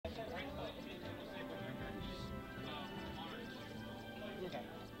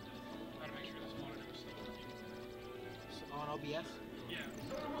OBS? Yeah.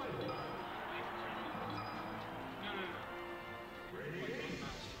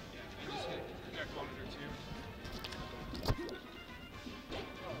 I just hit back monitor too.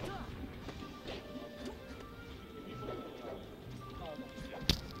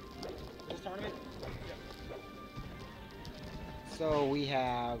 This tournament? So we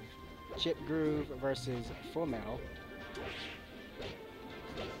have ChipGroove versus FullMetal.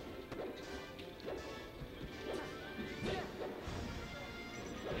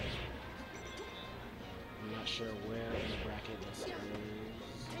 I'm not sure where in the bracket this is.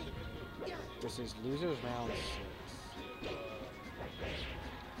 This is losers round 6.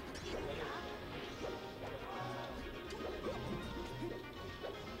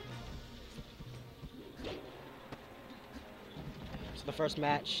 So the first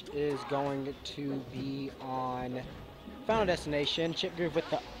match is going to be on Final Destination. ChipGroove with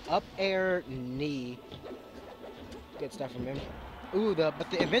the up air knee. Good stuff from him. Ooh, but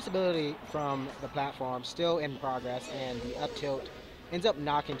the invincibility from the platform still in progress, and the up tilt ends up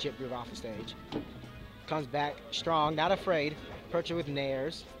knocking ChipGroove off the stage. Comes back strong, not afraid. Approach it with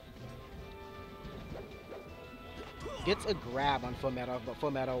nairs. Gets a grab on FullMetal, but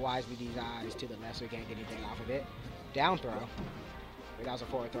FullMetal wisely decides to the left so he can't get anything off of it. Down throw. Wait, that was a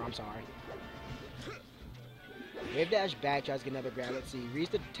forward throw, I'm sorry. Wave dash back, tries to get another grab. Let's see. Reese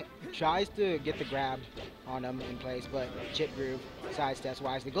tries to get the grab on him in place, but ChipGroove sidesteps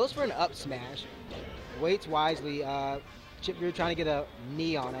wisely. Goes for an up smash. Waits wisely. ChipGroove trying to get a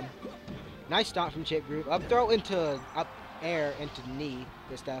knee on him. Nice stomp from ChipGroove. Up throw into up air into knee.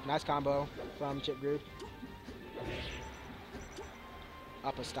 Good stuff. Nice combo from ChipGroove.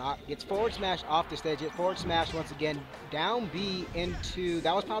 Up a stock. Gets forward smash off the stage. Gets forward smash once again. Down B into...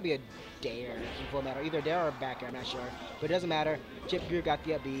 That was probably a dare in FullMetal. Either dare or back air, I'm not sure. But it doesn't matter. ChipGroove got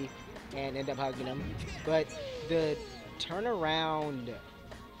the up B and ended up hugging him. But the turnaround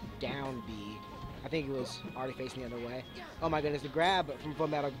down B, I think it was already facing the other way. Oh my goodness, the grab from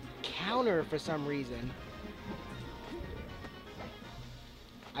FullMetal counter for some reason.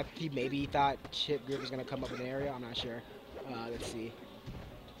 Maybe he thought ChipGroove was going to come up with an area. I'm not sure. Let's see.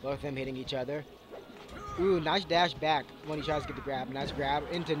 Both of them hitting each other. Ooh, nice dash back when he tries to get the grab. Nice grab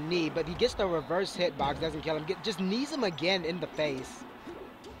into knee, but he gets the reverse hitbox, doesn't kill him. Just knees him again in the face.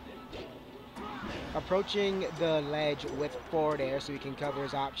 Approaching the ledge with forward air so he can cover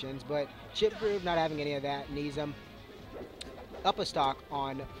his options, but ChipGroove not having any of that, knees him. Up a stock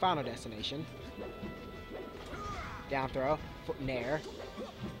on Final Destination. Down throw, nair.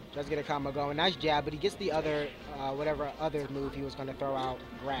 Tries to get a combo going. Nice jab, but he gets the other, whatever other move he was going to throw out,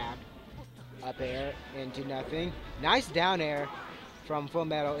 grab. Up air into nothing. Nice down air from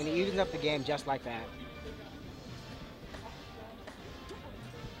FullMetal, and he evens up the game just like that.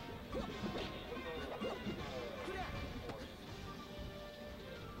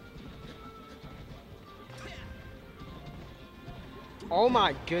 Oh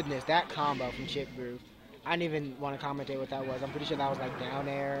my goodness, that combo from ChipGroove. I didn't even want to commentate what that was. I'm pretty sure that was like down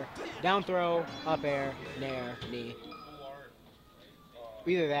air, down throw, up air, nair, knee.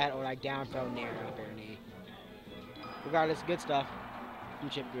 Either that or like down throw, nair, up air, knee. Regardless, good stuff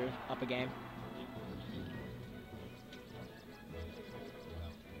from ChipGroove. Up a game.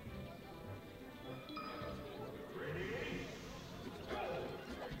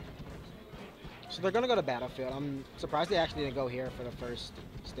 So they're going to go to Battlefield. I'm surprised they actually didn't go here for the first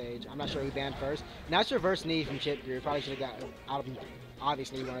stage. I'm not sure who banned first. Nice reverse knee from ChipGroove. Probably should have got out of,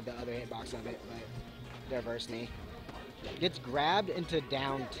 obviously wanted the other hitbox of it, but the reverse knee. Gets grabbed into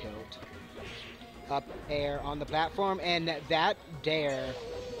down tilt. Up air on the platform, and that dare,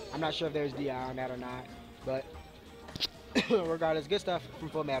 I'm not sure if there's DI on that or not, but regardless, good stuff from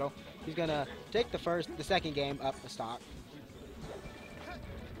FullMetal. He's going to take the second game up the stock.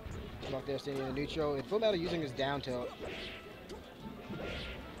 Up there sitting in the neutral, and FullMetal using his down tilt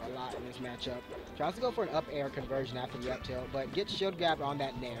a lot in this matchup. Tries to go for an up air conversion after the up tilt, but gets shield grabbed on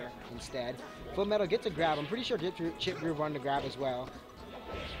that nair instead. FullMetal gets a grab. I'm pretty sure ChipGroove wanted to grab as well,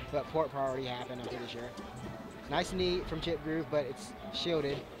 but port priority happened, I'm pretty sure. Nice knee from ChipGroove, but it's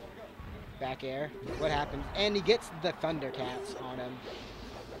shielded. Back air. What happens? And he gets the Thundercats on him.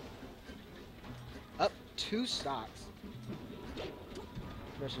 Up 2 stocks.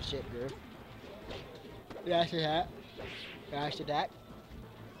 Versus ChipGroove. Dash attack. Dash attack.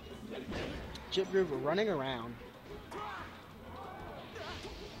 ChipGroove running around.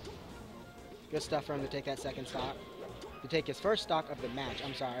 Good stuff for him to take that second stock. To take his first stock of the match,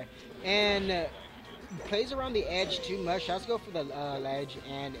 I'm sorry. And plays around the edge too much. Tries to go for the ledge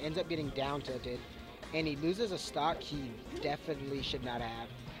and ends up getting down tilted. And he loses a stock he definitely should not have.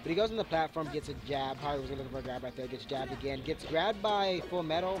 But he goes on the platform, gets a jab. Probably was looking for a grab right there. Gets jabbed again. Gets grabbed by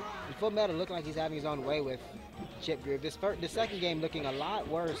FullMetal. And FullMetal looking like he's having his own way with ChipGroove. This second game looking a lot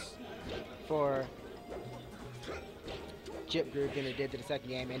worse for ChipGroove than it did to the second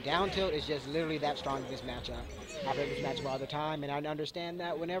game. And down tilt is just literally that strong in this matchup. I play this matchup all the time, and I understand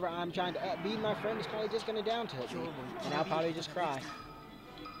that whenever I'm trying to beat my friend, is probably just going to down tilt me. And I'll probably just cry.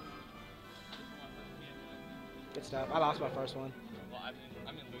 Good stuff. I lost my first one. Well,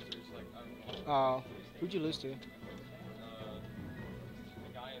 I'm in losers. Like, Oh, who'd you lose to? the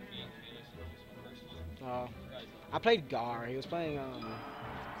guy in me, first one. Oh, I played Gar. He was playing Mewtwo.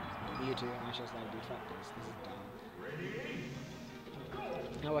 And I was just like, dude, fuck this. This is dumb.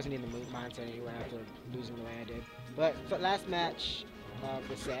 I wasn't in the mindset anyway after losing the way I did. But for last match of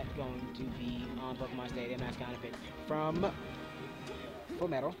the set going to be on Pokemon Stadium. That's kind of pick from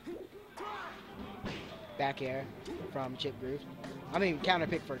FullMetal. Back air from ChipGroove. I mean, counter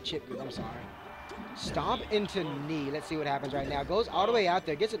pick for ChipGroove. I'm sorry. Stomp into knee. Let's see what happens right now. Goes all the way out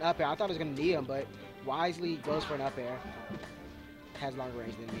there. Gets an up air. I thought I was going to knee him, but wisely goes for an up air. Has longer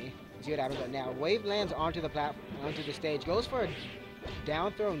range than me. Let's see what happens right now. Wave lands onto the platform, onto the stage. Goes for a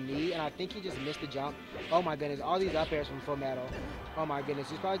down throw knee, and I think he just missed the jump. Oh my goodness. All these up airs from FullMetal. Oh my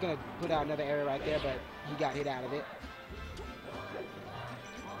goodness. He's probably going to put out another area right there, but he got hit out of it.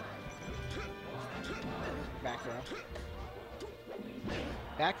 Back throw.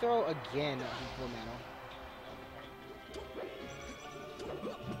 Back throw again from FullMetal.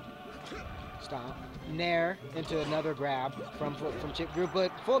 Stomp. Nair into another grab from ChipGroove,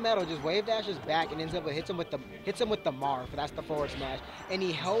 but FullMetal just wave dashes back and ends up with hits him with the Marth. That's the forward smash, and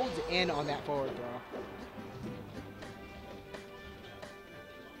he holds in on that forward throw.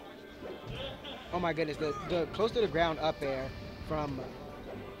 Oh my goodness, the close to the ground up air from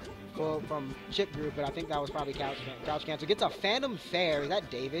ChipGroove, but I think that was probably couch cancel. Gets a Phantom Fair. Is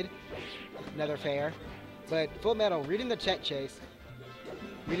that David? Another fair. But FullMetal reading the tech chase.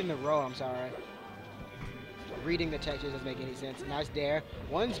 Reading the roll, I'm sorry. Reading the tech chase doesn't make any sense. Nice dare.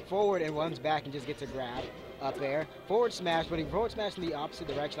 One's forward and one's back and just gets a grab up there. Forward smash, but he forward smashed in the opposite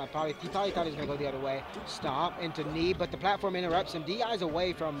direction. He probably thought he was going to go the other way. Stomp into knee, but the platform interrupts him. DI's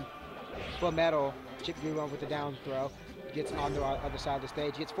away from FullMetal. ChipGroove on with the down throw. Gets on the other side of the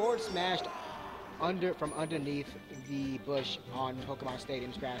stage. Gets forward smashed from underneath the bush on Pokemon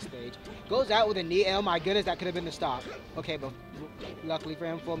Stadium's grass stage. Goes out with a knee. Oh my goodness, that could have been the stop. Okay, but luckily for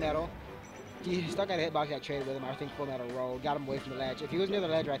him, FullMetal. He stuck at a hitbox that traded with him. I think FullMetal rolled. Got him away from the ledge. If he was near the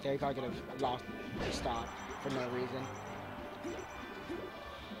ledge right there, he probably could have lost the stop for no reason.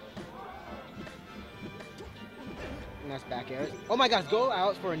 And that's back air. Oh my gosh, go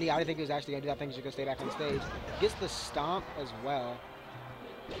out for a knee. I didn't think he was actually going to do that. I think he was going to stay back on the stage. Gets the stomp as well.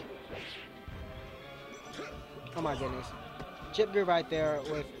 Oh my goodness. ChipGroove right there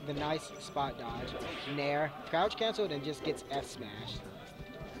with the nice spot dodge. Nair. Crouch canceled and just gets F smashed.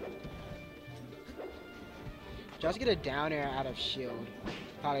 Tries to get a down air out of shield.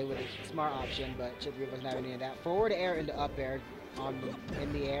 Probably with a smart option, but ChipGroove wasn't having any of that. Forward air into up air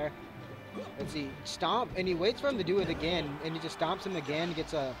in the air. Let's see, stomp, and he waits for him to do it again, and he just stomps him again,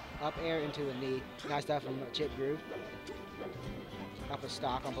 gets a up air into a knee. Nice stuff from ChipGroove. Up a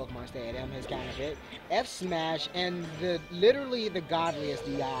stock on Pokemon Stadium, his kind of hit. F smash, and literally the godliest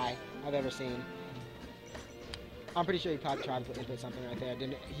DI I've ever seen. I'm pretty sure he probably tried to input something right there.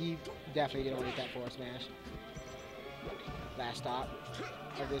 He definitely didn't want to get that forward smash. Last stop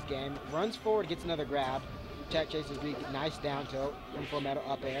of this game. Runs forward, gets another grab. Tech chase is weak. Nice down tilt from FullMetal.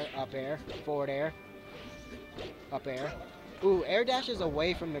 Up air, forward air, up air. Ooh, air dashes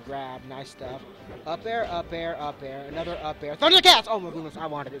away from the grab. Nice stuff. Up air, another up air. Thundercats! Oh my goodness, I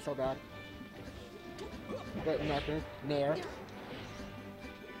wanted it so bad. But nothing. Nair.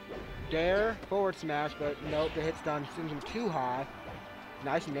 Dare, forward smash, but nope, the hit's done. Seems him too high.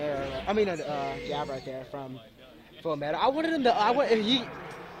 Nice nair. Jab right there from FullMetal. I wanted him to.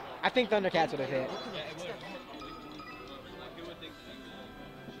 I think Thundercats would have hit.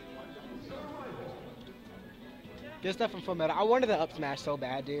 Good stuff from FullMetal. I wanted the up smash so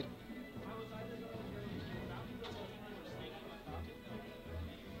bad, dude.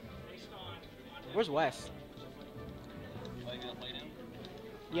 Where's Wes?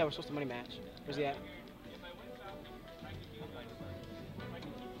 Yeah, we're supposed to money match. Where's he at?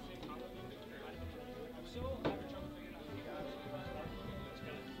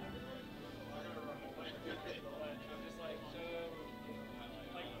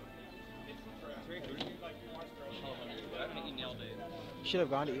 Should have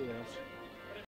gone to eat with us.